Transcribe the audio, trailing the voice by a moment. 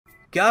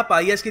क्या आप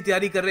आईएएस की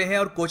तैयारी कर रहे हैं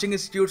और कोचिंग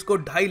इंस्टीट्यूट्स को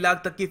 2.5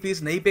 लाख तक की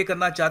फीस नहीं पे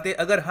करना चाहते?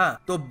 अगर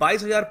हाँ, तो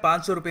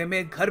 22,500 रुपए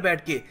में घर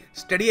बैठ के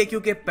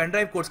StudyIQ के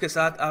पेनड्राइव कोर्स के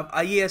साथ आप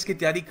आईएएस की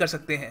तैयारी कर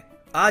सकते हैं।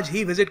 आज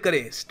ही विजिट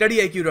करें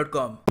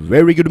StudyIQ.com।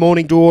 Very good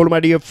morning to all my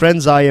dear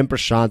friends. I am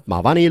Prashant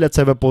Mavani.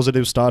 Let's have a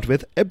positive start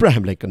with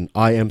Abraham Lincoln.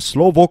 I am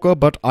slow walker,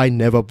 but I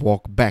never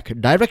walk back.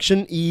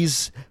 Direction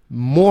is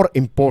more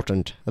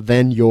important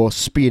than your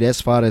speed as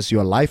far as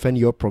your life and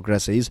your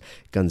progress is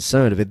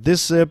concerned. With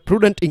this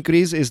prudent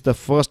increase is the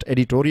first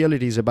editorial.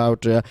 It is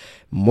about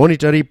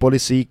monetary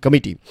policy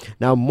committee.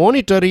 Now,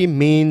 monetary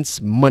means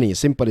money.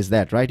 Simple as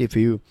that, right? If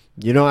you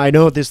know, I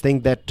know this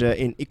thing that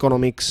in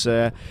economics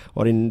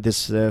or in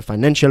this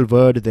financial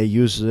word, they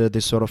use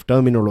this sort of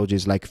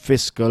terminologies like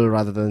fiscal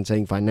rather than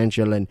saying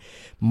financial, and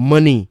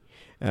money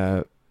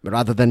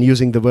rather than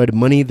using the word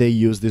money, they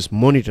use this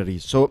monetary.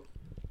 So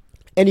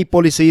any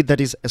policy that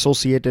is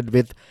associated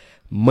with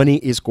money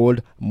is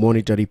called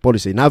monetary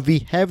policy. Now we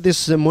have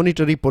this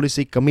monetary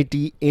policy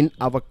committee in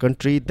our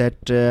country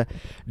that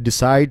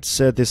decides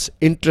this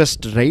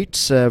interest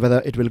rates,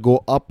 whether it will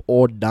go up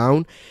or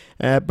down.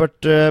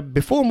 But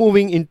before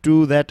moving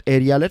into that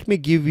area, let me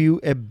give you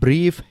a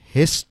brief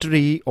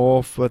history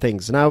of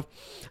things. Now,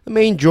 the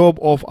main job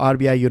of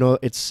RBI, you know,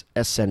 it's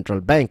a central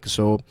bank.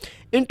 So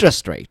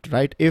interest rate,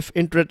 right? If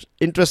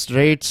interest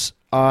rates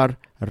are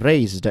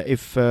raised,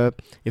 if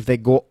they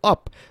go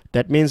up,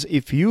 that means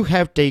if you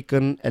have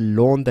taken a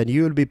loan, then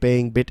you will be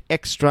paying bit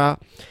extra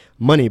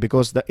money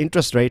because the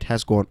interest rate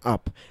has gone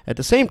up. At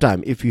the same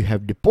time, if you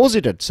have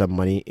deposited some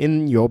money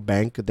in your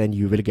bank, then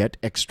you will get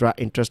extra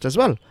interest as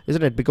well,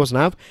 isn't it? Because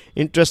now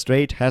interest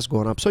rate has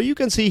gone up. So you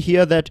can see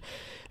here that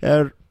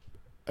a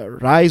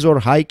rise or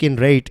hike in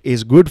rate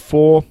is good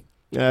for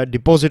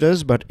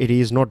depositors, but it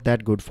is not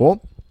that good for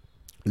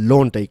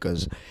loan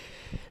takers.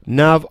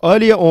 Now,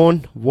 earlier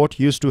on, what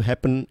used to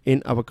happen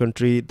in our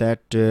country,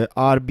 that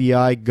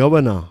RBI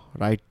governor,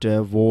 right,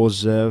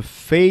 was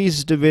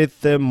faced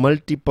with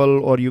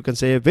multiple, or you can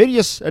say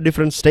various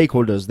different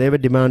stakeholders. They were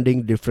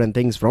demanding different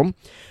things from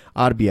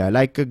RBI.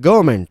 Like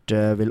government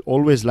will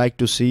always like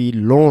to see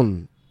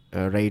loan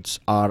rates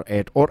are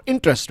at, or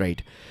interest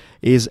rate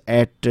is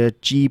at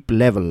cheap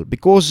level,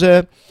 because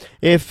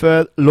if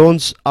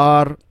loans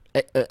are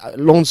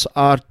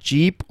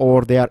cheap,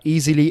 or they are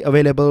easily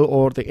available,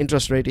 or the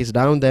interest rate is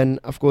down, then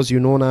of course you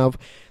know now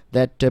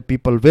that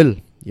people will,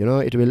 you know,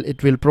 it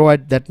will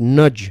provide that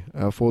nudge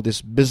for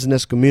this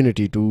business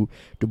community to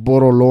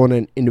borrow loan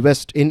and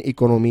invest in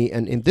economy,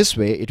 and in this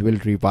way it will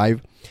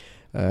revive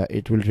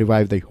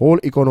the whole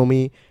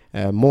economy.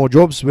 More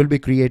jobs will be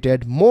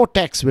created, more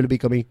tax will be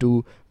coming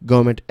to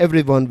government,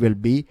 everyone will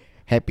be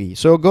happy.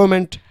 So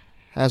government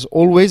has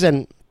always,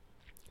 and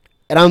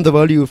around the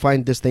world you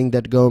find this thing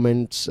that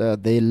governments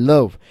they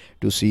love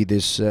to see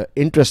this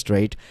interest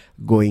rate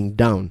going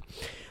down.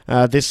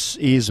 This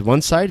is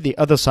one side. The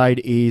other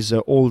side is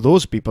all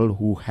those people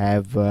who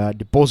have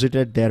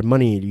deposited their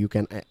money. You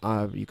can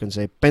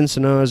say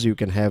pensioners. You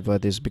can have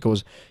this,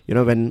 because you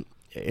know when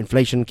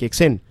inflation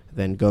kicks in,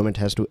 then government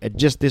has to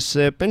adjust this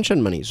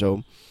pension money.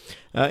 So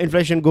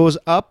inflation goes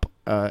up.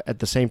 At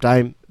the same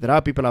time, there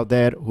are people out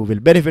there who will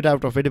benefit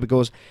out of it,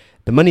 because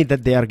the money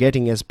that they are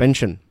getting as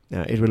pension,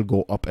 it will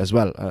go up as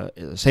well.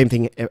 Same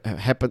thing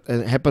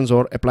happens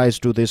or applies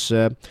to this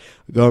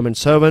government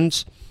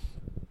servants.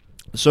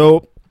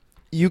 So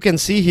you can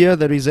see here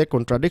there is a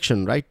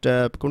contradiction, right?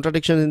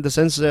 Contradiction in the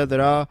sense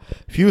there are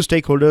few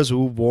stakeholders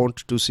who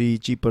want to see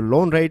cheaper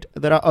loan rate.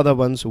 There are other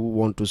ones who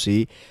want to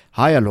see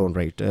higher loan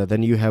rate.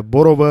 Then you have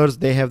borrowers,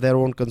 they have their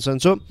own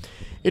concerns. So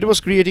it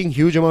was creating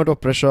huge amount of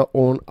pressure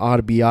on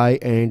RBI,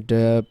 and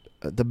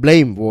the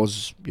blame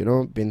was, you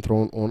know, been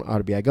thrown on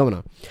RBI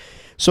governor.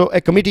 So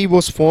a committee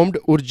was formed,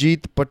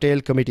 Urjit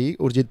Patel committee.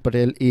 Urjit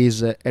Patel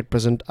is at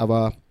present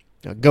our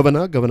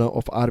governor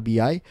of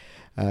RBI.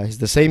 He's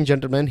the same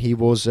gentleman. He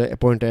was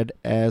appointed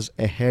as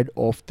a head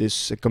of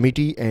this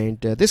committee, and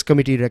this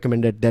committee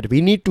recommended that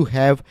we need to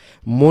have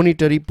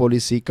monetary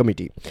policy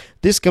committee.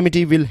 This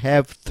committee will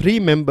have 3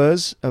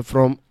 members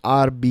from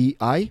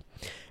RBI,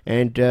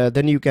 and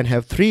then you can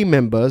have 3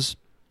 members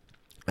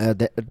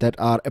that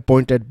are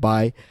appointed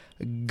by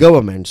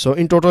government. So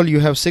in total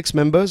you have 6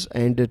 members,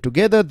 and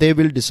together they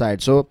will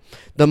decide. So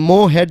the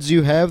more heads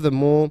you have, the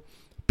more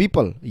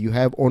people you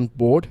have on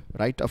board,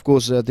 right? Of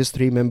course these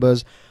 3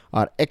 members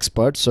are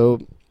experts,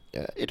 so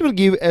it will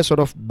give a sort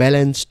of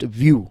balanced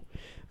view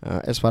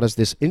as far as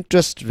this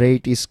interest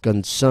rate is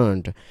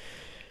concerned.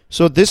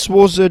 So this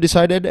was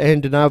decided,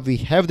 and now we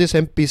have this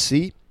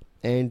MPC.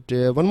 And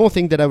one more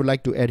thing that I would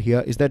like to add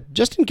here is that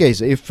just in case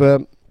if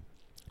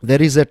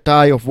there is a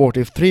tie of vote,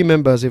 if 3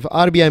 members, if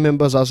RBI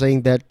members are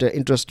saying that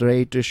interest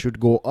rate should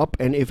go up,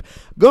 and if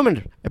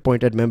government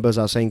appointed members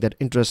are saying that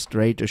interest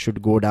rate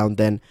should go down,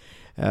 then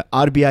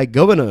RBI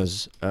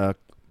governor's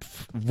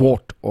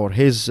vote or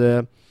his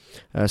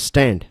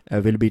stand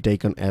will be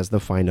taken as the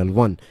final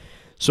one.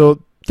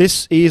 So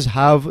this is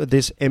how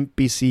this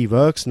MPC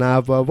works.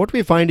 Now, what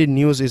we find in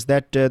news is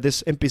that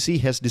this MPC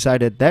has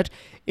decided that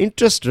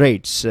interest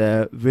rates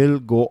will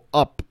go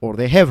up, or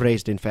they have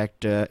raised, in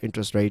fact,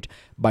 interest rate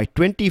by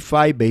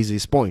 25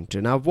 basis point.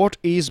 Now, what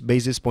is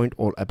basis point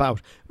all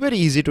about? Very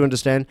easy to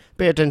understand.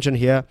 Pay attention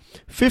here.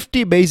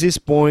 50 basis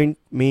point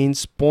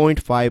means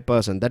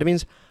 0.5%. That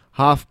means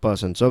half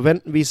percent. So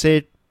when we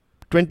say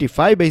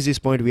 25 basis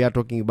point, we are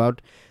talking about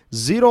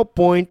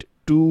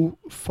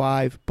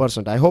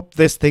 0.25%. I hope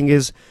this thing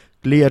is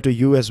clear to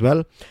you as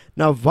well.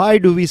 Now, why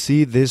do we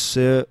see this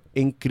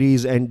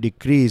increase and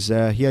decrease?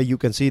 Here you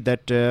can see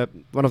that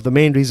one of the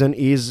main reason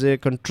is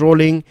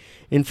controlling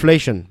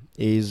inflation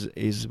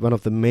is one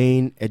of the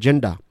main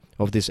agenda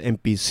of this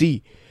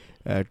MPC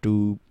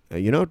to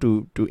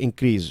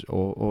increase,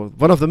 or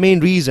one of the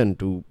main reason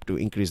to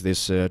increase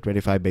this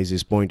 25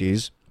 basis point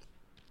is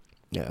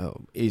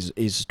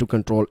to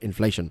control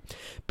inflation,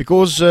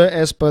 because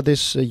as per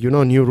this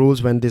new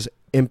rules, when this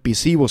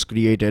MPC was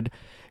created,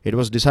 it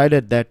was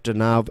decided that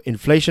now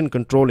inflation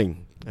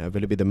controlling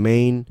will be the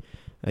main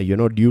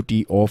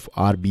duty of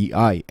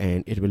RBI,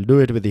 and it will do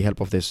it with the help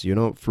of this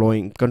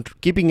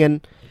keeping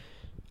an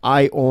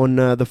eye on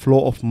the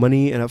flow of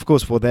money. And of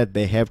course, for that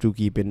they have to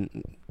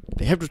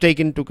take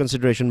into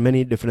consideration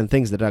many different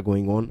things that are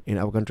going on in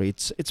our country.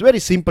 It's very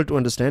simple to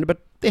understand, but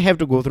they have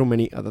to go through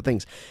many other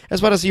things.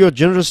 As far as your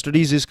general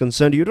studies is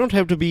concerned, you don't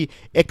have to be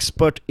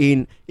expert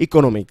in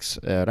economics,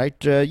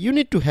 right? You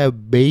need to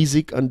have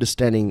basic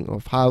understanding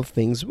of how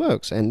things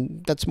works,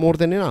 and that's more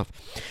than enough.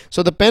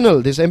 So the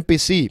panel, this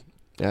MPC,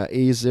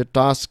 is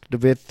tasked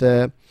with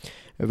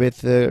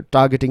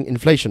targeting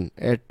inflation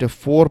at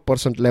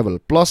 4% level.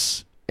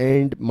 Plus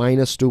and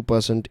minus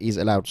 2% is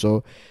allowed.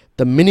 So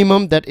the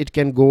minimum that it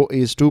can go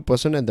is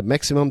 2%, and the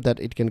maximum that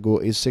it can go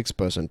is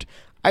 6%.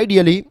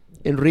 Ideally,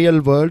 in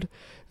real world,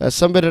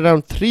 somewhere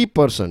around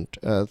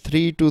 3%,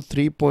 3 to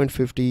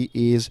 3.50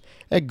 is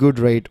a good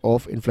rate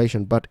of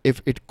inflation. But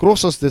if it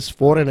crosses this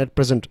 4, and at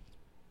present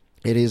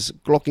it is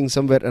clocking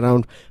somewhere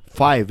around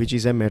 5, which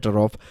is a matter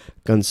of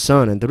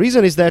concern. And the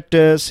reason is that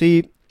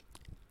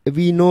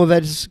we know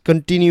that it's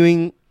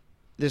continuing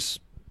this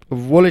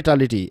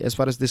volatility as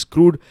far as this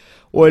crude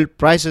oil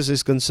prices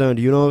is concerned.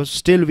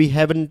 Still we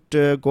haven't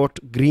got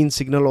green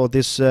signal, or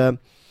this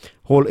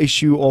whole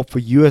issue of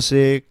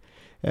USA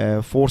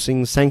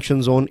forcing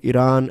sanctions on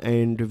Iran,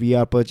 and we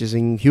are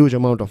purchasing huge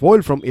amount of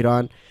oil from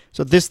Iran.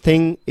 So this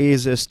thing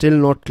is still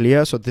not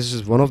clear. So this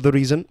is one of the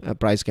reason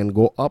price can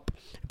go up.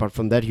 Apart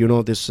from that,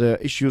 this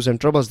issues and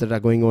troubles that are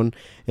going on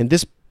in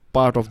this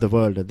part of the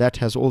world, that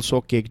has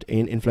also kicked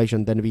in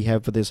inflation. Then we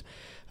have this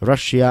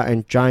Russia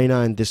and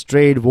China, and this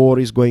trade war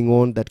is going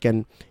on that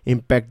can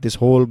impact this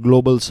whole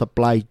global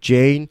supply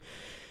chain.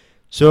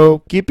 So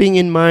keeping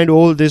in mind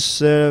all this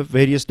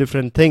various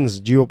different things,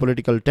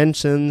 geopolitical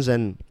tensions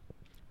and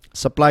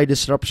supply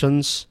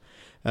disruptions,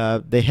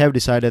 they have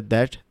decided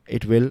that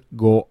it will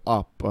go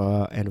up.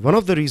 And one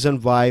of the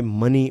reasons why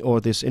money,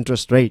 or this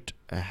interest rate,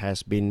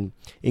 has been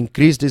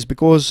increased is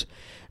because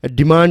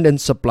demand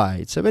and supply.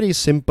 It's a very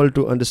simple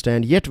to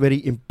understand yet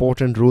very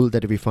important rule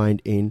that we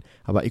find in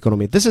our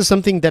economy. This is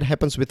something that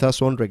happens with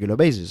us on regular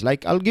basis.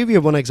 Like, I'll give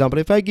you one example.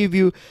 If I give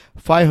you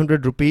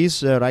 500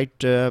 rupees, I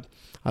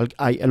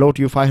allot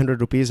you 500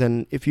 rupees,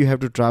 and if you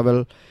have to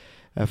travel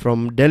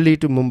from Delhi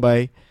to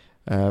Mumbai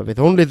with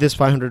only this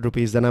 500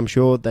 rupees, then I'm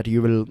sure that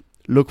you will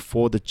look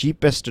for the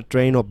cheapest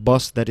train or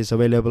bus that is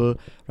available,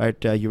 right?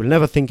 You will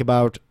never think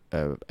about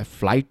a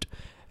flight.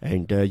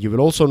 And you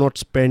will also not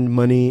spend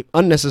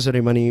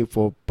unnecessary money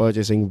for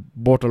purchasing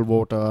bottled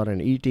water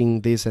and eating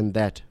this and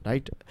that,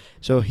 right?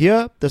 So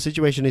here the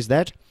situation is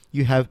that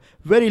you have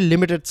very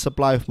limited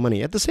supply of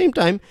money. At the same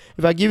time,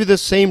 if I give you the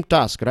same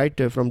task, right,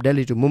 from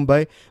Delhi to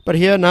Mumbai, but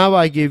here now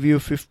I give you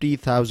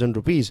 50,000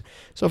 rupees.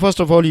 So first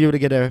of all, you will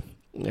get a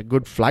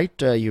good flight.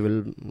 You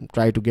will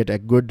try to get a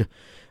good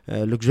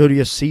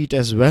luxurious seat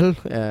as well.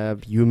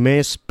 You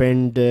may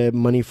spend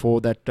money for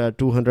that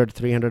 200,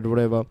 300,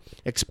 whatever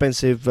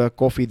expensive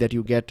coffee that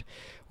you get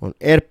on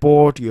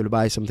airport. You'll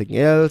buy something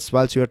else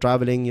whilst you are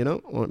traveling,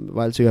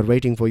 whilst you are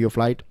waiting for your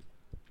flight.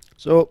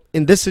 So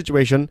in this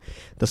situation,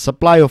 the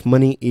supply of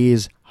money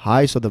is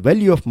high, so the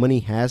value of money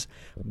has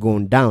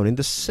gone down. In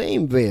the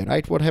same way,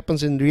 right, what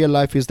happens in real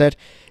life is that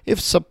if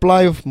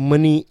supply of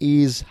money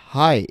is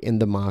high in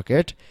the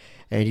market,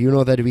 and you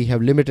know that we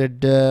have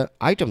limited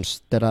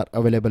items that are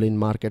available in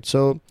market,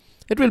 so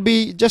it will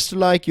be just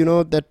like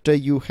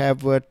that you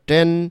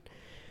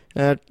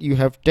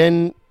have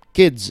 10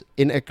 kids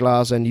in a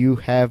class, and you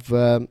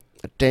have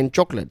 10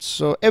 chocolates,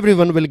 so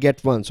everyone will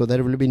get one, so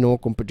there will be no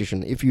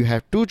competition. If you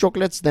have 2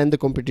 chocolates, then the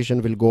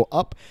competition will go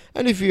up,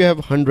 and if you have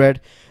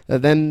 100,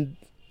 then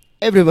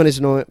everyone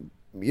is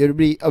you'll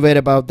be aware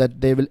about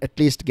that they will at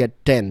least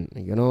get 10,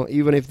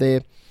 even if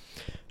they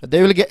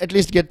will at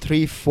least get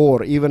 3,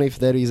 4, even if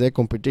there is a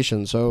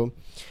competition. So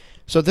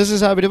this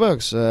is how it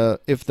works.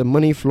 If the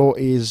money flow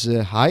is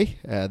high,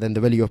 then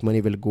the value of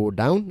money will go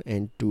down.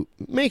 And to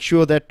make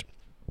sure that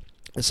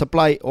the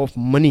supply of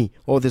money,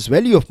 or this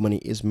value of money,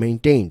 is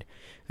maintained,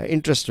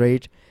 interest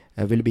rate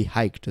will be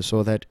hiked,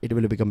 so that it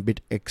will become a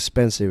bit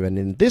expensive. And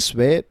in this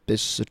way,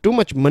 this too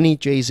much money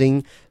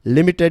chasing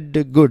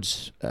limited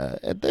goods,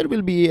 there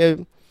will be a,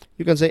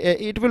 you can say,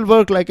 it will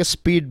work like a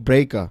speed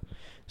breaker.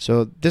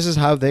 So this is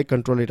how they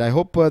control it. I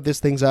hope these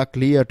things are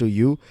clear to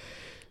you.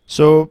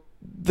 So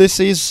this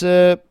is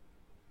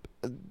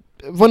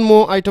one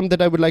more item that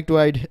I would like to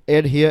add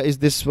here is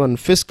this one,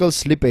 fiscal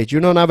slippage.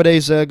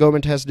 Nowadays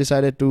government has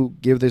decided to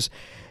give this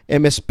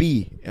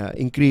MSP,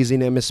 increase in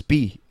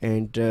MSP,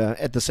 and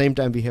at the same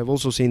time we have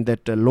also seen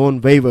that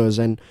loan waivers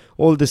and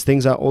all these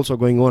things are also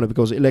going on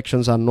because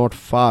elections are not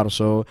far.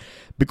 So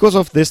because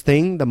of this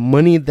thing, the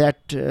money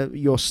that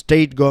your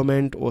state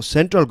government or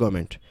central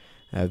government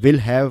will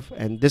have,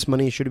 and this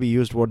money should be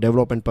used for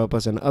development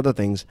purpose and other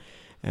things,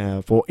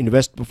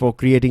 for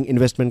creating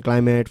investment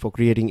climate, for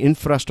creating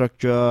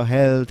infrastructure,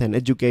 health and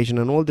education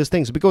and all these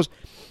things, because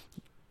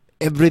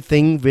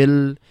everything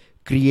will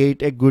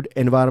create a good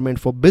environment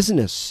for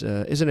business,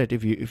 isn't it?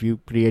 If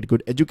you create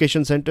good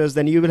education centers,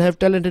 then you will have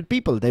talented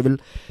people. They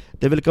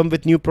will come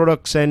with new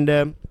products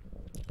and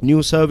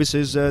new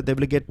services. They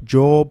will get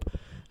job,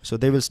 so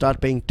they will start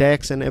paying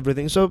tax and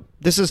everything. So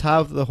this is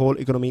how the whole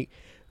economy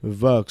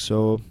works.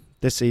 So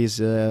this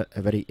is a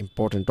very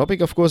important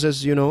topic, of course,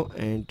 as you know,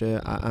 and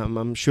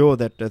I'm sure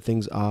that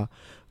things are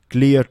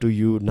clear to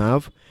you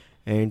now.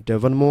 And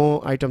one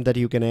more item that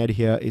you can add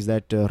here is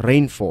that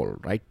rainfall,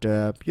 right?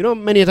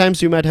 Many times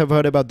you might have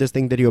heard about this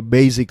thing, that your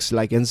basics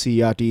like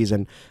NCERTs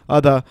and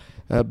other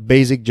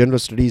basic general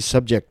studies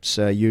subjects,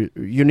 you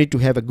need to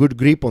have a good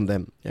grip on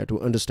them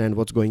to understand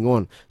what's going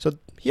on. So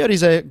here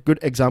is a good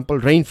example,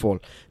 rainfall.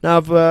 Now,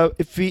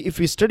 if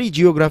we study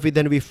geography,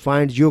 then we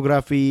find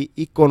geography,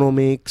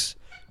 economics.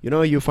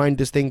 You find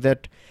this thing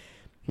that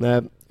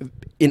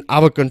in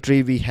our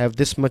country we have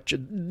this much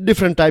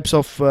different types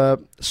of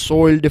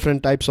soil,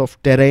 different types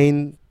of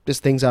terrain.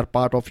 These things are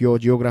part of your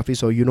geography,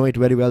 so you know it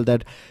very well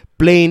that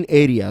plain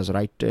areas,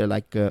 right,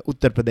 like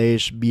Uttar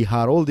Pradesh,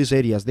 Bihar, all these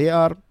areas, they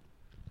are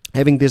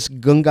having this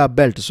Ganga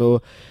belt,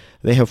 so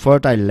they have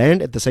fertile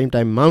land. At the same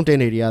time,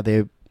 mountain area,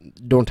 they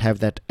don't have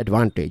that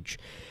advantage.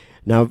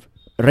 Now,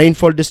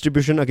 rainfall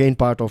distribution, again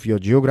part of your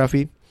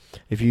geography.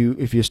 If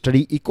you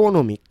study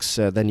economics,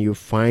 then you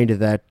find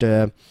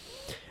that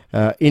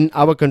in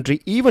our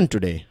country, even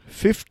today,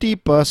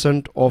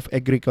 50% of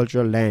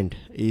agricultural land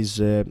is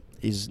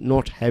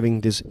not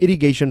having this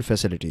irrigation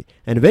facility.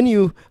 And when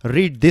you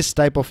read this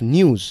type of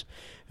news,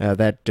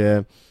 that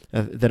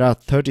there are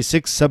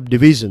 36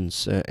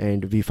 subdivisions,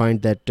 and we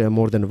find that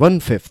more than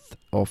 1/5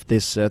 of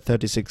this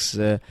 36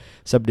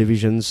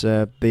 subdivisions,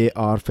 they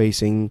are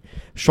facing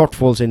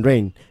shortfalls in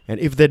rain, and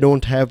if they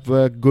don't have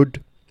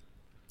good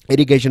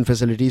irrigation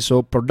facilities,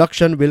 so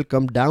production will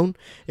come down.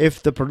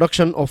 If the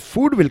production of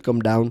food will come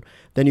down,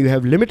 then you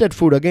have limited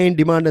food, again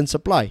demand and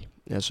supply.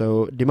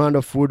 So demand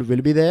of food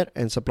will be there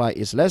and supply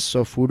is less,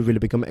 so food will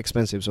become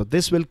expensive. So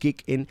this will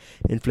kick in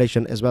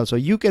inflation as well. So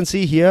you can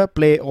see here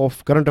play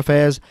of current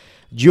affairs,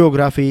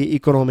 geography,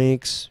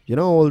 economics,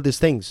 all these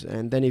things.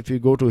 And then if you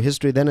go to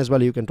history, then as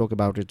well you can talk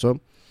about it. So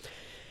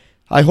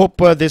I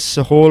hope this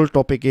whole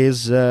topic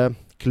is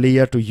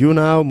clear to you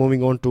now.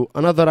 Moving on to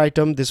another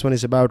item. This one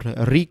is about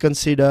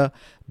reconsider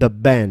the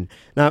ban.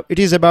 Now it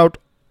is about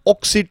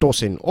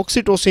oxytocin.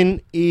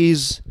 Oxytocin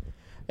is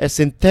a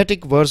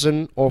synthetic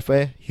version of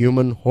a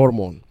human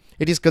hormone.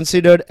 It is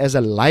considered as a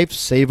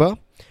lifesaver,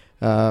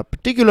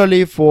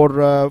 particularly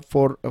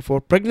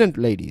for pregnant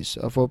ladies,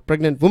 for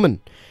pregnant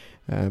women,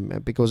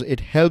 because it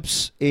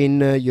helps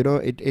in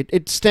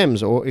it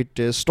stems, or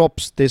it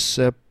stops this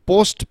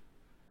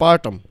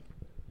postpartum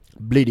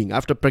bleeding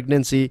after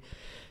pregnancy.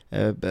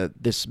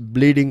 This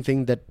bleeding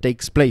thing that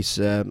takes place,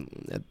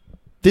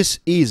 this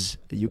is,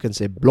 you can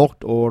say,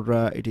 blocked,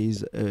 or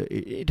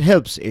it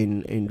helps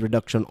in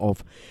reduction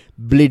of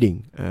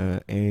bleeding.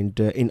 And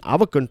in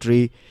our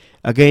country,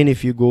 again,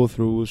 if you go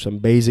through some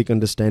basic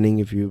understanding,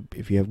 if you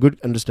have good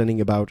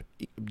understanding about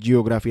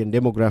geography and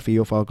demography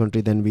of our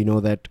country, then we know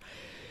that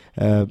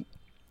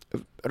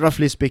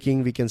roughly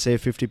speaking, we can say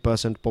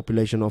 50%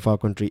 population of our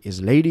country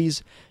is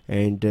ladies,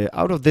 and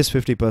out of this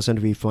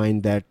 50%, we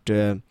find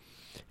that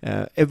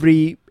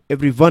every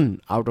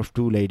 1 out of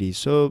 2 ladies.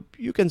 So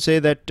you can say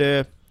that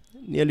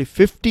nearly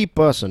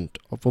 50%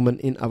 of women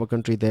in our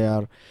country, they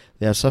are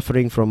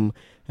suffering from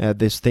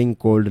this thing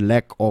called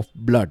lack of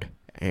blood.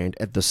 And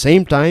at the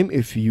same time,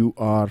 if you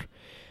are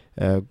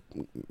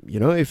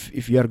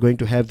if you are going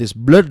to have this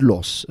blood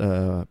loss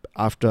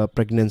after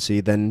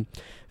pregnancy, then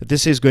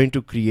this is going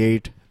to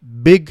create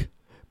big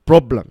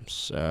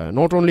problems,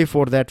 not only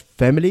for that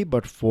family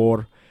but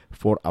for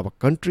our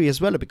country as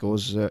well,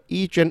 because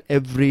each and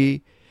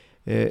every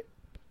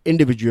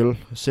individual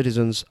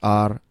citizens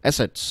are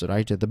assets,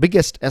 right? The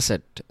biggest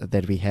asset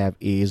that we have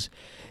is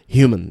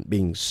human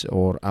beings,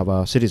 or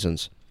our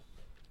citizens.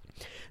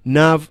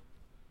 Now,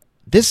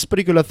 this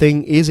particular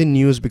thing is in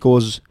news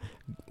because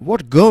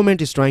what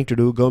government is trying to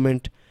do,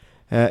 government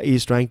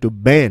is trying to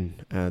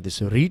ban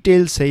this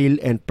retail sale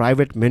and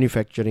private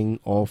manufacturing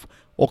of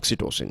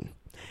oxytocin.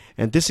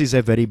 And this is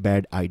a very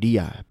bad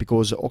idea,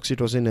 because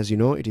oxytocin, as you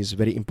know, it is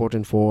very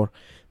important for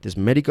this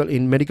medical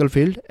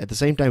field. At the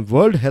same time,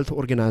 World Health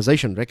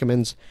Organization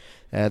recommends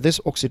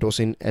this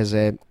oxytocin as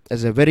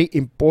a very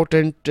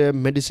important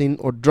medicine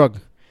or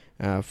drug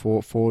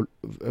for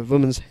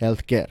women's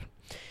health care.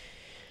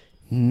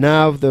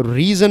 Now, the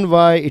reason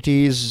why it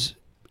is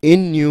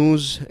in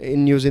news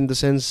in the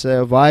sense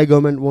why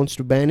government wants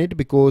to ban it,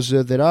 because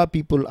there are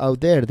people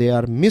out there, they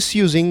are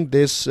misusing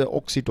this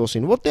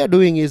oxytocin. What they are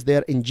doing is they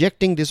are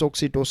injecting this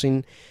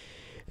oxytocin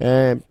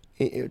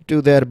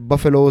to their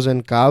buffaloes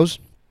and cows,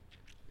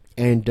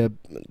 and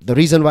the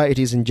reason why it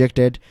is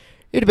injected,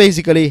 it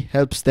basically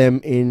helps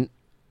them in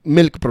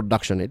milk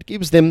production. It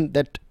gives them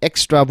that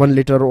extra 1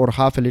 liter or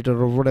half a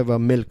liter or whatever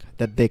milk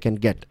that they can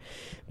get.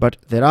 But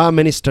there are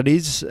many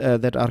studies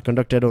that are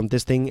conducted on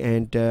this thing,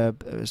 and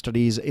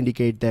studies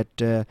indicate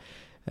that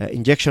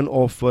injection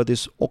of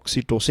this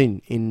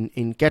oxytocin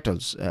in cattle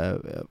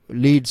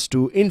leads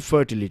to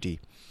infertility.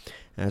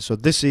 So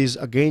this is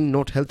again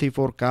not healthy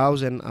for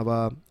cows and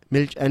our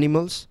milk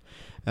animals.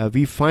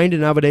 We find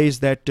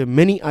nowadays that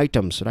many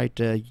items, right,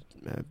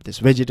 this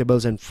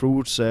vegetables and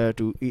fruits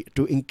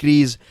to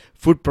increase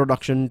food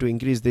production, to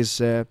increase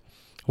this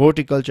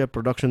horticulture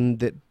production,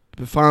 the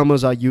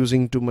farmers are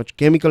using too much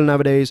chemical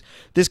nowadays.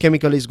 This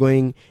chemical is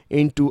going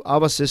into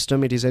our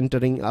system, it is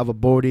entering our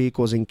body,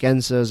 causing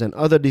cancers and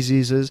other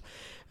diseases.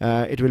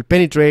 It will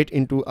penetrate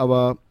into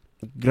our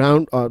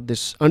ground or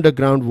this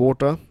underground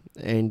water,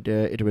 and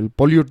it will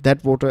pollute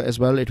that water as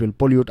well. It will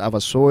pollute our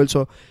soil.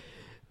 So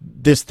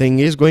this thing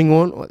is going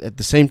on. At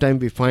the same time,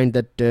 we find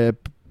that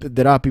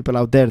there are people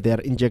out there, they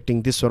are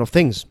injecting this sort of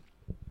things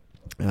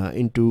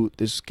into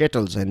these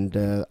kettles, and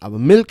our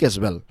milk as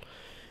well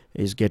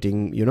is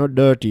getting, you know,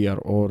 dirtier,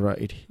 or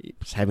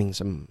it's having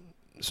some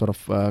sort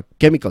of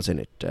chemicals in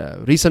it.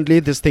 Recently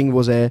this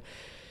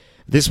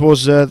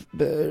was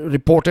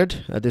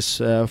reported, this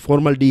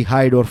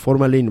formaldehyde or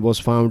formalin was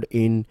found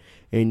in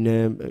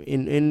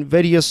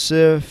various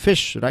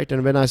fish, right?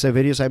 And when I say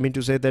various, I mean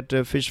to say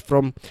that fish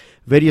from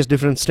various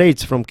different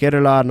states, from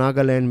Kerala,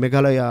 Nagaland,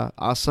 Meghalaya,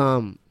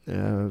 Assam.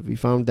 We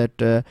found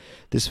that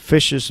these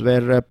fishes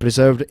were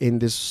preserved in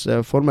this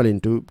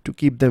formalin to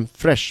keep them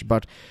fresh.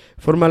 But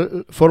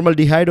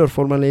formaldehyde or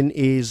formalin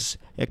is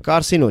a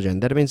carcinogen.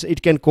 That means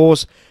it can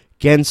cause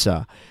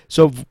cancer.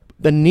 So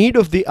the need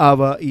of the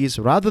hour is,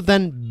 rather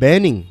than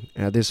banning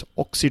this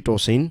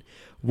oxytocin,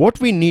 what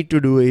we need to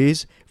do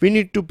is we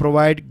need to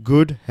provide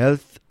good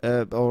health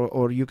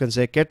or you can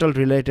say cattle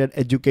related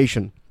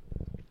education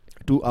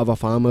to our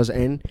farmers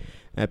and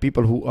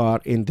people who are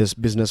in this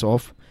business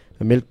of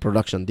milk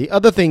production. The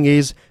other thing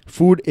is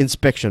food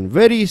inspection.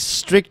 Very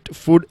strict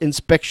food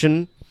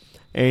inspection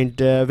and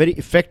very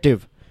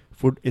effective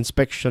food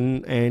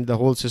inspection, and the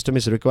whole system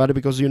is required,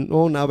 because you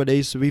know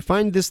nowadays we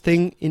find this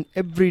thing in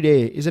every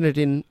day, isn't it,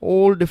 in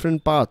all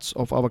different parts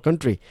of our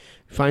country.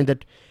 We find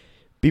that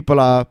people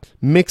are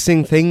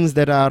mixing things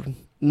that are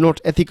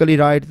not ethically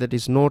right, that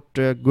is not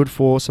good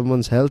for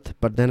someone's health,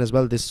 but then as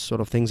well this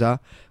sort of things are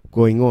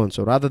going on.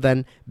 So rather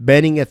than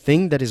banning a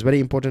thing that is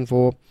very important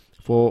for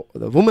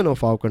the women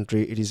of our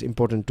country, it is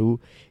important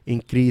to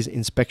increase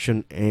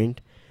inspection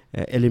and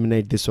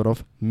eliminate this sort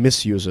of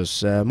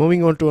misuses.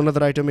 Moving on to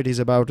another item, it is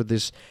about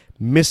this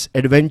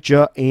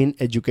misadventure in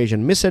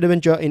education.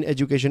 Misadventure in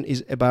education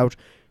is about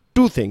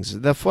two things.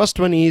 The first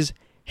one is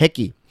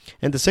HECI,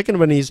 and the second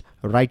one is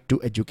right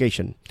to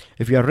education.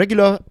 If you are a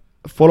regular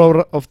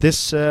follower of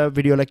this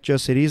video lecture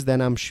series,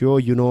 then I'm sure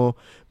you know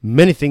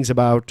many things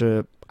about,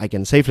 I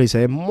can safely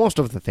say most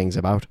of the things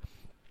about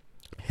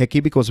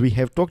HECI, because we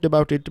have talked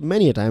about it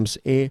many a times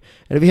and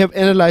we have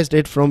analyzed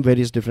it from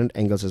various different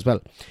angles as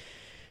well.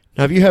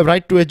 Now you have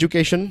right to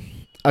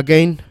education.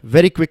 Again,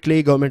 very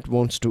quickly, government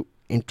wants to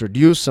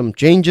introduce some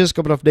changes.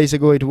 Couple of days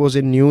ago it was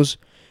in news.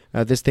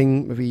 This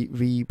thing,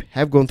 we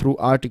have gone through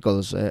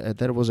articles.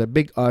 There was a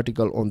big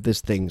article on this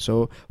thing.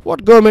 So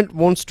what government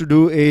wants to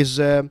do is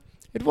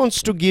it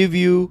wants to give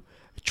you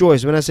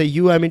choice. When I say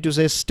you, I mean to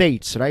say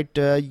states, right?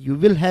 You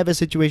will have a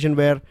situation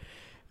where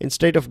in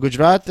state of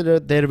Gujarat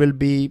there will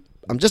be,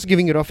 I'm just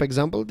giving a rough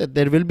example, that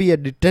there will be a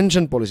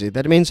detention policy.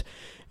 That means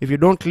if you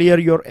don't clear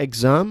your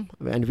exam,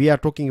 and we are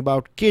talking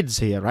about kids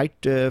here, right?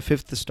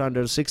 5th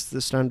standard,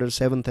 6th standard,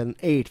 7th and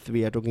 8th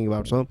we are talking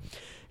about. So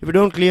if you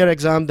don't clear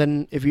exam,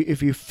 then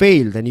if you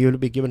fail, then you will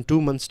be given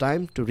 2 months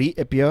time to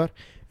reappear.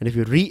 And if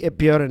you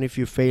reappear and if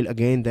you fail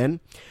again, then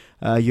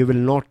you will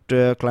not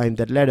climb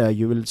that ladder.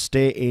 You will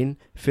stay in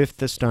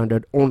 5th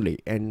standard only.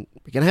 And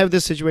we can have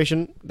this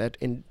situation that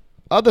in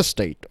other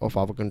state of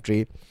our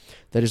country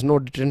there is no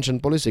detention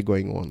policy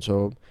going on.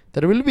 So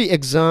there will be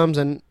exams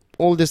and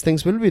all these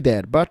things will be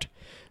there, but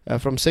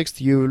from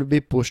 6th you will be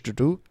pushed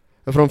to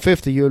from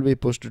 5th you will be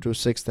pushed to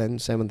 6th and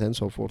 7th and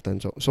so forth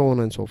and so on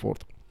and so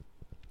forth.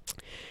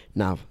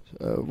 Now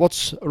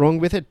what's wrong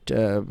with it?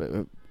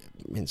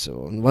 Means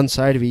on one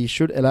side we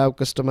should allow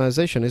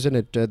customization, isn't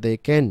it? They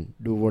can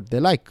do what they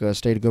like.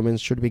 State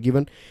governments should be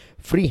given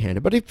free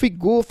hand. But if we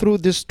go through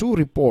these two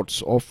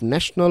reports of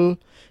National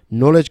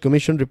Knowledge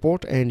Commission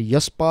report and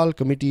Yaspal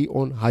Committee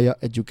on Higher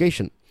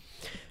Education,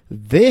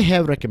 they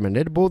have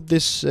recommended, both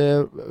these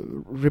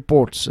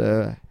reports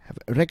have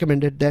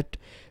recommended that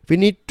we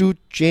need to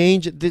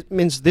change. This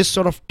means this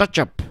sort of touch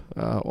up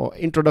or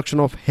introduction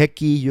of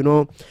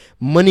HECI,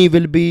 money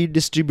will be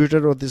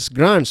distributed, or these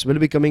grants will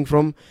be coming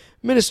from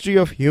Ministry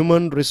of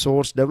Human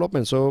Resource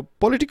Development. So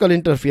political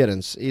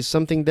interference is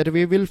something that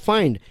we will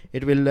find.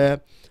 It will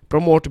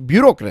promote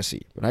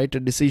bureaucracy, right?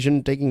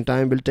 Decision taking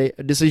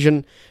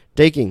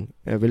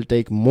will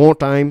take more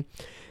time.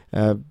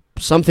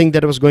 Something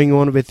that was going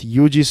on with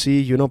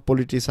UGC,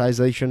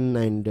 politicization,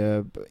 and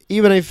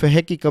even if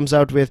HECI comes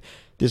out with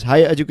this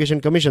Higher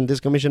Education Commission, this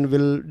commission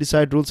will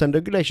decide rules and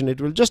regulation.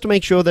 It will just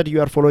make sure that you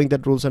are following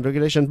that rules and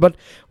regulations. But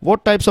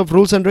what types of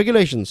rules and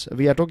regulations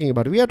we are talking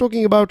about? We are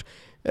talking about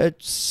talking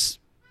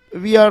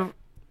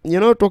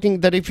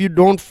that if you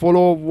don't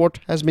follow what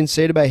has been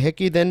said by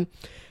HECI, then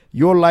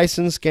your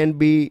license can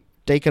be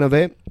taken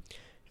away.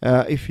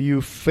 If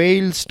you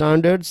fail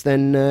standards,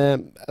 then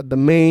the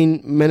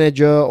main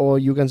manager, or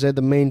you can say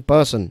the main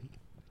person,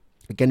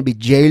 can be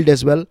jailed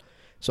as well.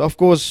 So of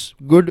course,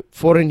 good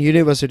foreign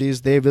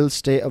universities, they will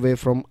stay away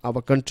from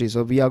our country.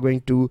 So we are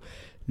going to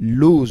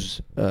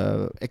lose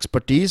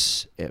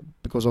expertise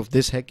because of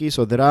this HECI.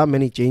 So there are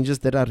many changes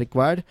that are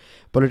required.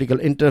 Political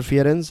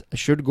interference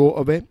should go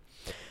away.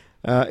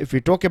 If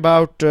we talk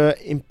about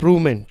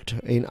improvement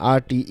in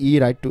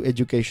RTE, right to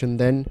education,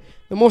 then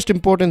the most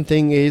important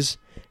thing is,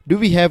 do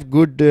we have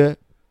good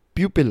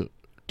pupil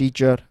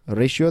teacher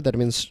ratio? That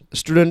means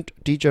student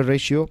teacher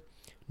ratio.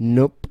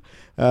 Nope.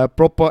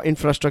 Proper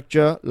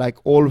infrastructure like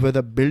all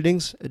weather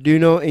buildings. Do you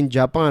know in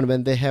Japan,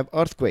 when they have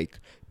earthquake,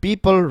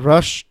 people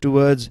rush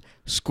towards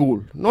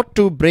school, not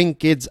to bring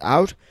kids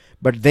out,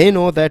 but they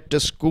know that the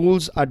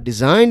schools are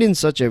designed in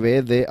such a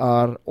way,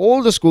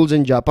 all the schools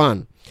in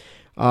Japan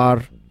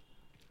are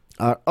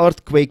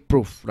earthquake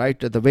proof, right?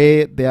 The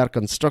way they are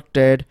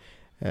constructed,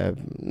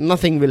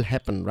 nothing will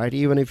happen, right?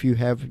 Even if you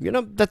have,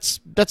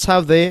 that's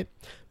how they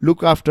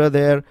look after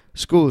their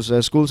schools.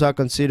 Schools are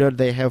considered,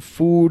 they have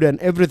food and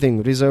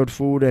everything, reserved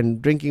food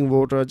and drinking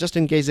water, just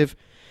in case if,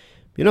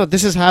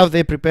 this is how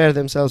they prepare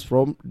themselves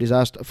from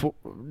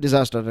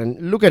disaster.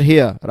 And look at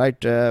here,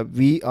 right?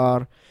 We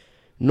are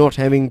not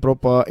having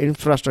proper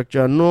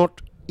infrastructure,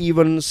 not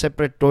even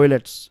separate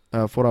toilets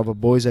for our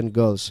boys and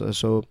girls.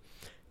 So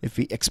if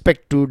we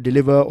expect to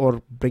deliver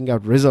or bring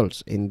out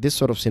results in this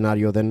sort of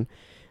scenario, then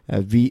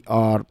we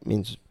are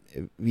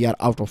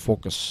out of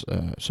focus.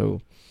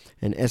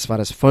 And as far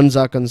as funds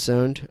are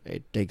concerned,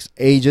 it takes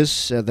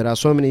ages. There are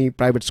so many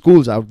private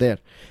schools out there.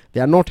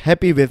 They are not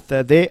happy with.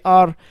 They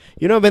are,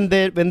 when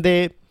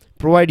they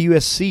provide you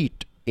a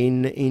seat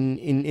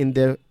in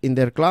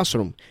their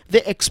classroom,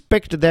 they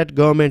expect that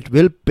government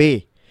will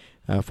pay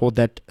for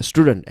that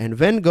student. And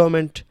when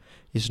government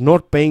is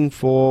not paying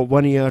for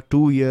 1 year,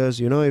 2 years,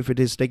 if it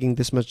is taking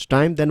this much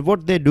time, then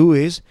what they do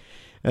is,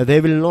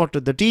 they will not,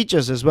 the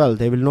teachers as well,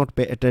 they will not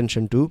pay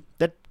attention to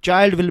that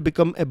child, will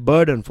become a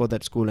burden for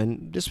that school,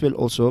 and this will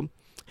also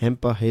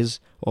hamper his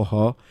or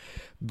her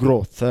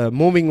growth.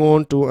 Moving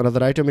on to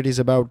another item, it is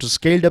about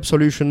scaled up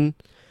solution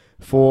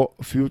for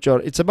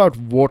future. It's about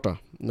water.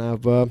 Now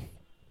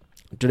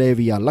today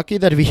we are lucky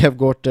that we have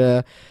got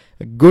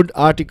good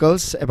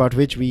articles about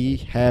which we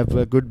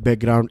have good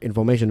background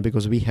information,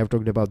 because we have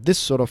talked about this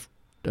sort of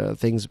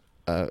things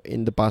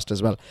in the past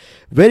as well.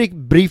 Very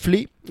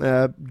briefly,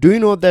 do you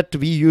know that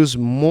we use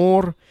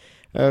more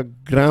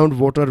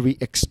groundwater, we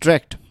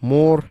extract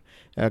more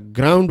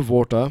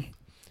groundwater?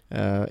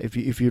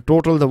 If you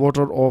total the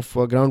water of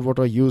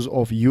groundwater use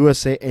of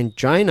USA and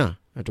China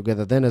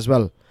together, then as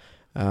well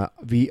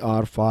we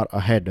are far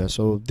ahead.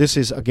 So this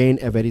is again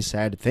a very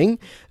sad thing.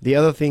 The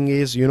other thing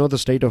is, the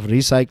state of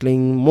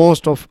recycling.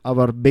 Most of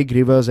our big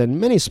rivers and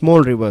many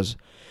small rivers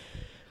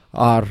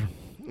are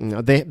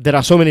there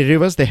are so many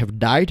rivers, they have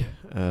died.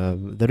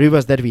 The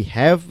rivers that we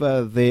have,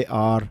 they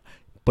are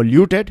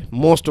polluted.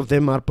 Most of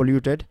them are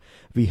polluted.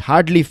 We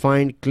hardly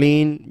find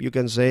clean, you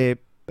can say,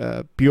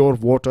 pure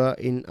water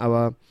in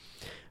our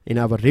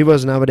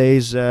rivers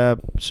nowadays.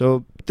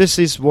 So this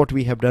is what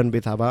we have done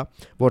with our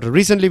water.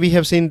 Recently we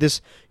have seen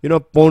this,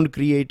 pond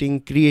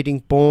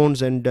creating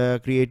ponds and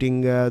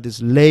creating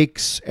these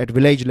lakes at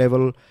village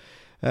level.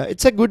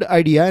 It's a good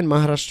idea, and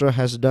Maharashtra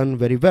has done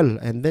very well.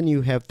 And then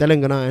you have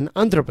Telangana and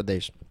Andhra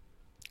Pradesh.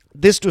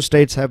 These two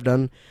states have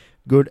done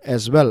good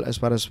as well as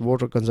far as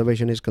water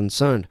conservation is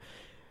concerned.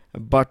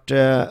 But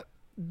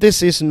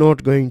this is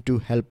not going to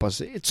help us.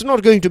 It's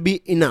not going to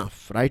be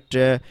enough, right?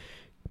 To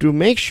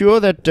make sure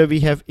that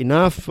we have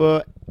enough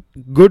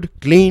good,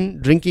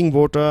 clean drinking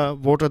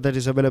water that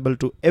is available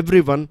to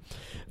everyone,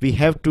 we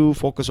have to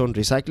focus on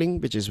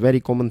recycling, which is very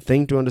common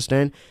thing to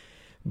understand.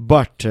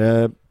 But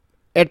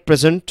at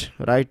present,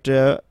 right,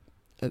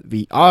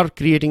 we are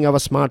creating our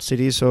smart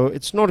cities, so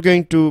it's not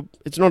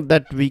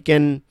that we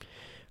can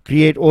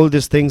create all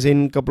these things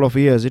in a couple of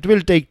years. It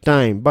will take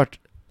time, but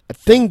a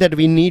thing that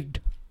we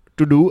need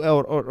to do,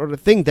 or a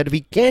thing that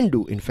we can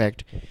do, in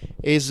fact,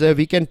 is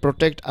we can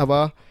protect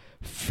our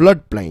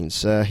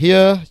floodplains.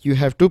 Here you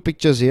have two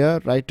pictures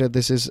here, right?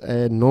 This is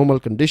a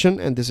normal condition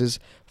and this is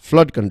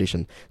flood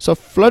condition. So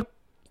flood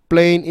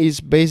floodplain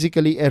is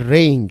basically a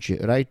range,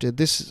 right?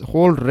 This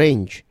whole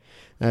range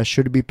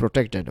should be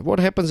protected. What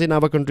happens in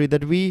our country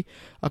that we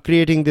are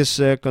creating this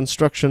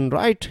construction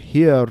right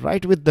here,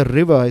 right with the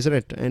river, isn't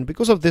it? And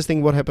because of this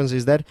thing, what happens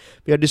is that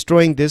we are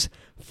destroying this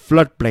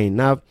floodplain.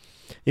 Now,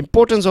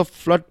 importance of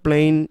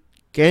floodplain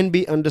can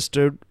be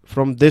understood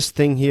from this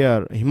thing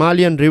here.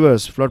 Himalayan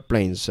rivers,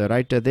 floodplains,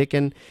 right? They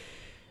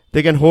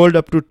can hold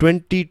up to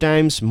 20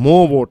 times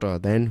more water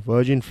than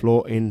virgin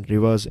flow in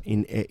rivers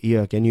in a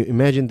year. Can you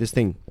imagine this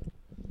thing?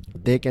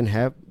 They can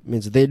have,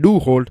 means they do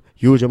hold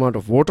huge amount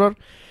of water.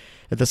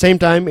 At the same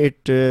time,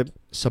 it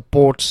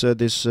supports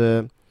this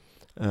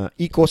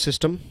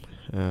ecosystem.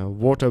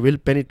 Water will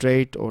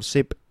penetrate or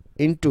seep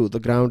into the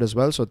ground as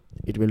well, so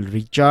it will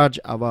recharge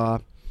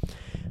our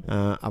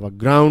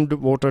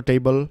groundwater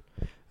table.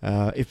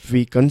 If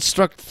we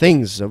construct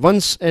things,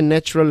 once a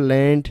natural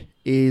land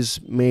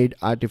is made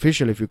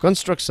artificial, if you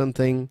construct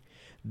something,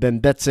 then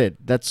that's it,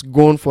 that's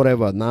gone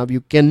forever. Now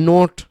you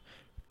cannot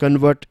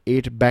convert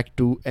it back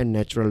to a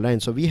natural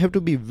land. So we have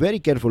to be very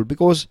careful,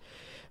 because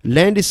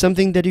land is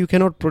something that you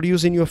cannot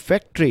produce in your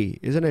factory,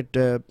 isn't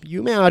it?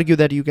 You may argue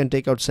that you can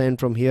take out sand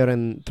from here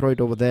and throw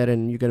it over there,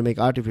 and you can make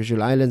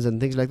artificial islands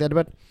and things like that,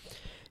 but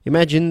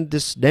imagine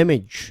this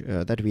damage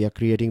that we are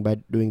creating by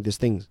doing these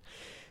things.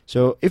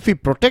 So if we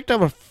protect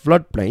our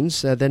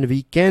floodplains, then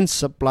we can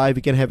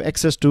have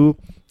access to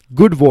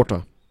good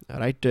water,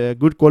 right?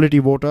 Good quality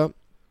water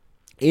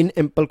in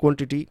ample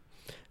quantity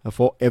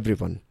for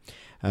everyone.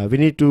 We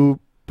need to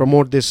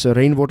promote this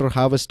rainwater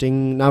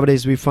harvesting.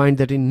 Nowadays we find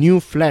that in new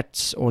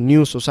flats or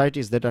new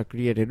societies that are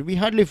created, we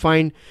hardly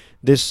find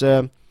this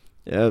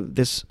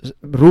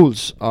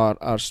rules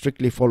are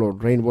strictly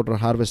followed, rainwater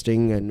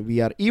harvesting, and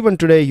we are even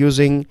today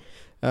using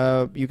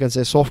you can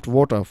say soft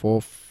water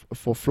for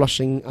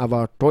flushing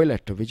our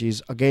toilet, which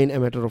is again a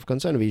matter of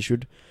concern. We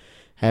should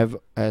have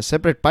a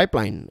separate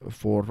pipeline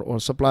for or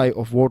supply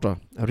of water.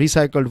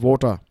 Recycled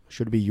water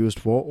should be used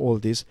for all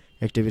these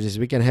activities.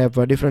 We can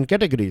have different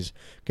categories: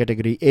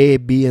 category A,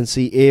 B and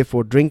C. A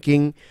for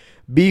drinking,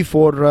 B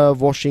for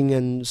washing,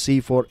 and C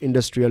for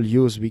industrial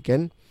use. We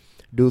can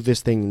do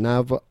this thing.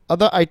 Now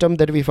other item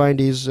that we find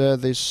is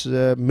this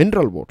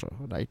mineral water,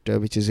 right,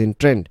 which is in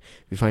trend.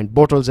 We find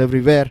bottles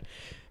everywhere.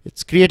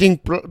 It's creating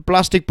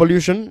plastic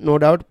pollution, no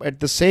doubt.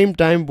 At the same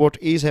time, what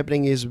is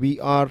happening is we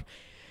are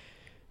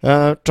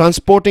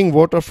transporting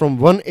water from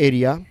one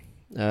area,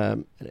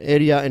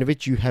 area in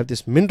which you have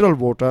this mineral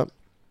water.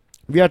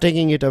 We are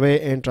taking it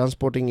away and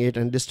transporting it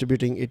and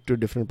distributing it to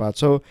different parts.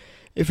 So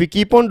if we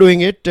keep on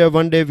doing it,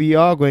 one day we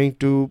are going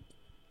to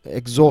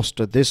exhaust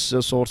this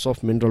source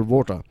of mineral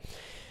water.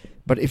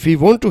 But if we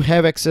want to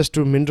have access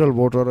to mineral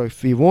water, or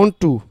if we want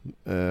to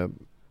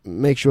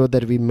make sure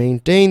that we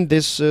maintain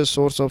this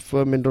source of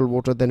mineral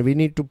water, then we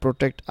need to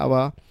protect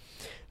our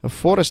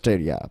forest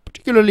area,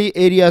 particularly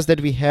areas that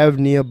we have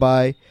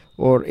nearby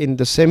or in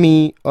the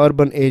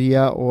semi-urban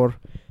area, or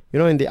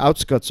in the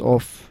outskirts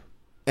of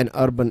an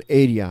urban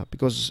area.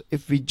 Because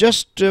if we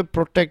just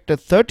protect a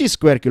 30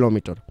 square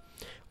kilometer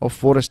of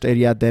forest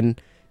area, then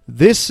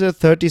this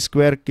 30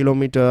 square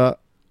kilometer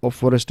of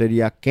forest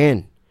area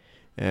can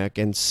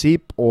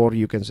seep, or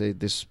you can say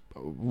this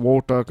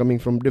water coming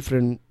from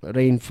different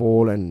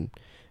rainfall and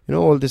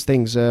all these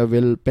things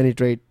will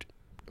penetrate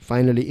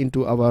finally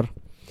into our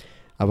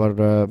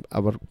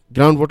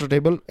groundwater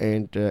table,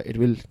 and it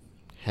will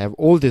have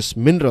all these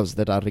minerals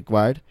that are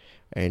required.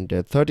 And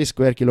 30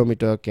 square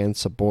kilometer can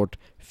support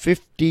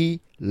 50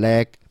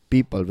 lakh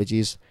people, which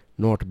is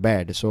not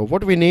bad. So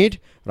what we need,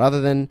 rather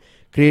than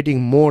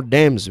creating more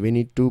dams, we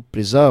need to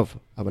preserve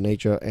our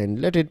nature and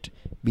let it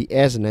be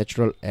as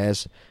natural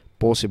as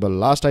possible.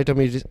 Last item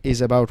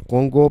is about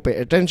Congo. Pay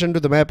attention to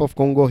the map of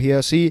Congo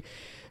here. See,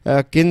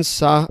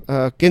 Kinshasa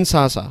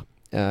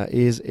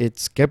is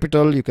its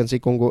capital. You can see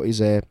Congo is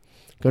a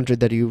country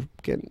that you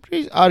can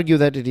argue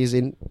that it is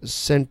in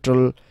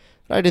central,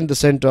 right in the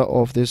center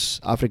of this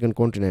African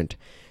continent.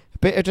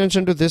 Pay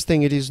attention to this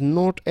thing. It is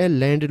not a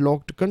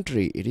landlocked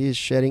country. It is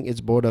sharing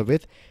its border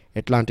with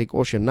Atlantic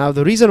Ocean. Now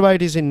the reason why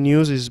it is in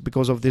news is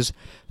because of this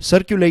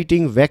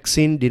circulating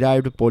vaccine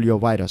derived polio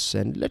virus.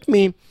 And let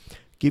me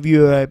give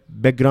you a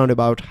background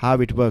about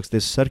how it works,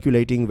 this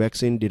circulating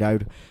vaccine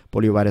derived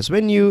polio virus.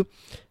 When you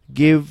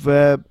give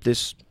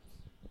this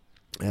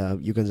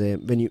you can say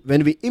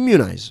when we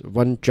immunize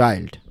one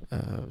child,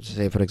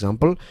 say for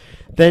example,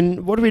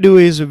 then what we do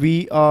is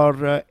we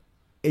are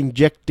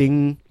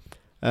injecting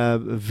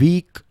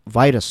weak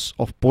virus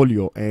of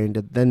polio, and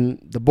then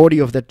the body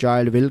of that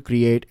child will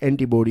create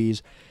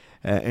antibodies,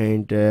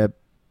 and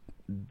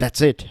that's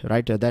it,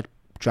 right? That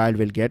child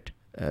will get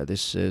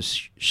this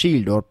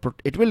shield, or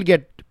it will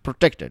get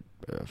protected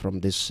from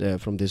this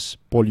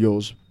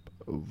polio's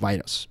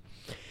virus.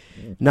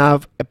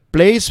 Now a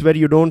place where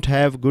you don't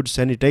have good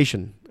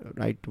sanitation,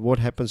 right, what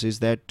happens is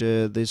that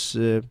this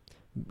due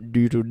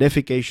to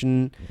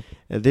defecation,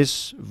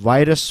 this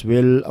virus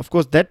will, of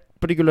course, that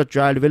particular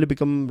child will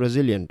become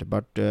resilient,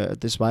 but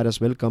this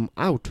virus will come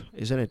out,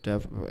 isn't it,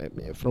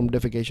 from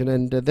defecation,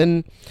 and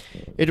then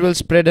it will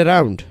spread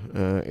around.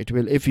 It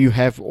will, if you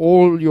have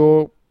all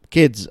your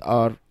kids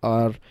are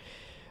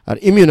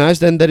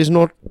immunized, then there is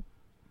no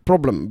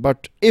problem.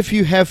 But if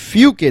you have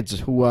few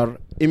kids who are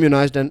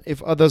immunized and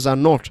if others are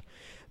not,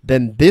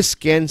 then this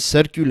can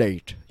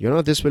circulate.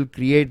 This will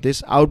create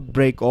this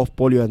outbreak of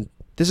polio, and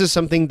this is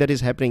something that is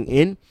happening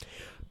in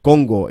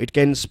Congo. It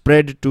can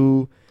spread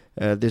to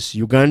this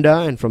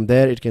Uganda, and from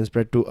there it can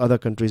spread to other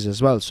countries as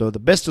well. So the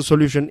best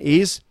solution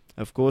is,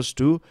 of course,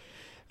 to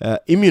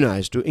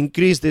immunize, to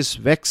increase this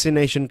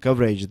vaccination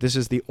coverage. This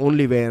is the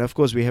only way, and of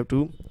course we have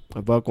to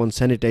work on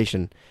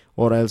sanitation,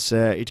 or else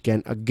it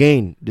can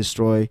again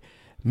destroy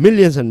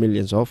millions and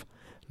millions of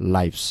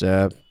lives.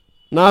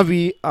 Now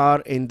we are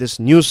in this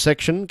news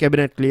section.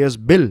 Cabinet clears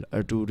bill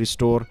to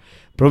restore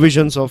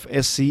provisions of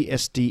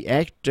SC/ST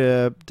Act.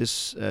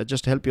 This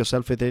just help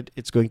yourself with it.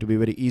 It's going to be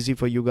very easy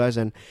for you guys.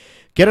 And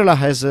Kerala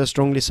has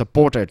strongly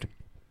supported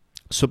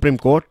Supreme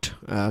Court.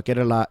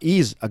 Kerala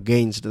is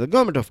against, the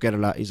government of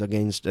Kerala is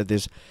against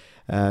this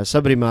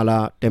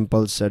Sabarimala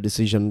temple's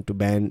decision to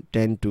ban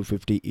 10 to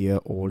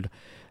 50-year-old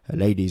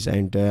ladies.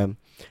 And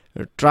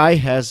TRAI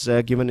has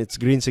given its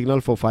green signal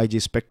for 5G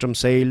spectrum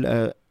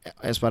sale.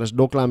 As far as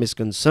Doklam is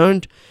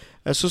concerned,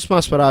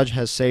 Sushma Swaraj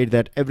has said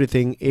that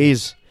everything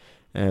is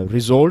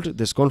resolved.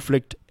 This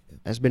conflict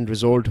has been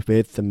resolved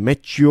with the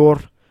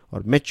maturity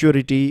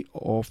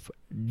of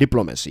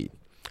diplomacy.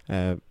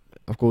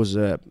 Of course,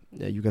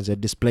 you can say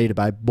displayed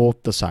by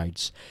both the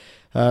sides.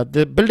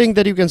 The building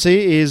that you can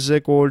see is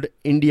called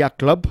India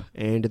Club,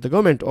 and the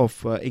government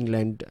of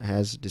England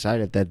has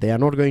decided that they are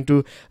not going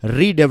to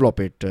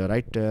redevelop it,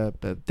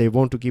 they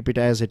want to keep it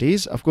as it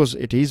is. Of course,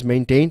 it is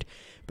maintained,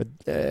 but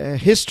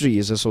history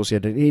is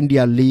associated.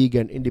 India League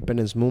and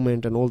independence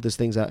movement and all these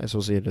things are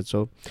associated,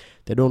 so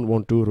they don't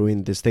want to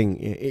ruin this thing.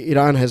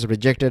 Iran has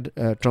rejected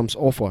Trump's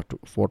offer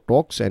for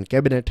talks, and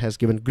cabinet has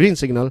given green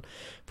signal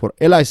for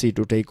LIC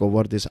to take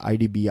over this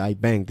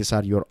IDBI bank. These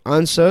are your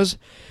answers.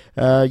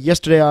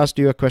 Yesterday I asked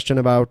you a question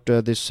about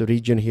this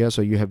region here.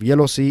 So you have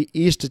Yellow Sea,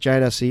 East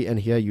China Sea, and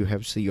here you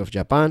have Sea of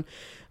Japan.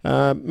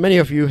 Many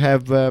of you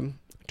have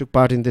took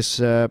part in this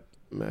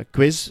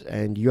quiz,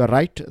 and you are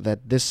right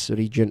that this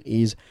region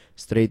is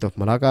Strait of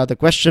Malacca. The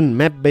question,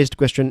 map-based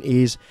question,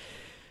 is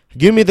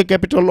give me the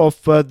capital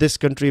of this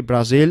country,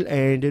 Brazil,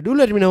 and do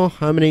let me know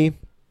how many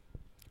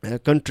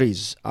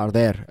countries are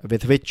there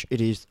with which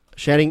it is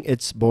sharing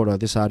its border.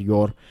 These are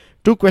your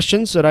two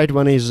questions. The right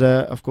one is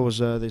of course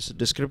this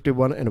descriptive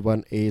one, and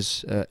one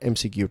is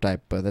MCQ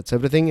type. That's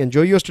everything.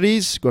 Enjoy your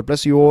studies. God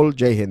bless you all.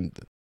 Jai Hind.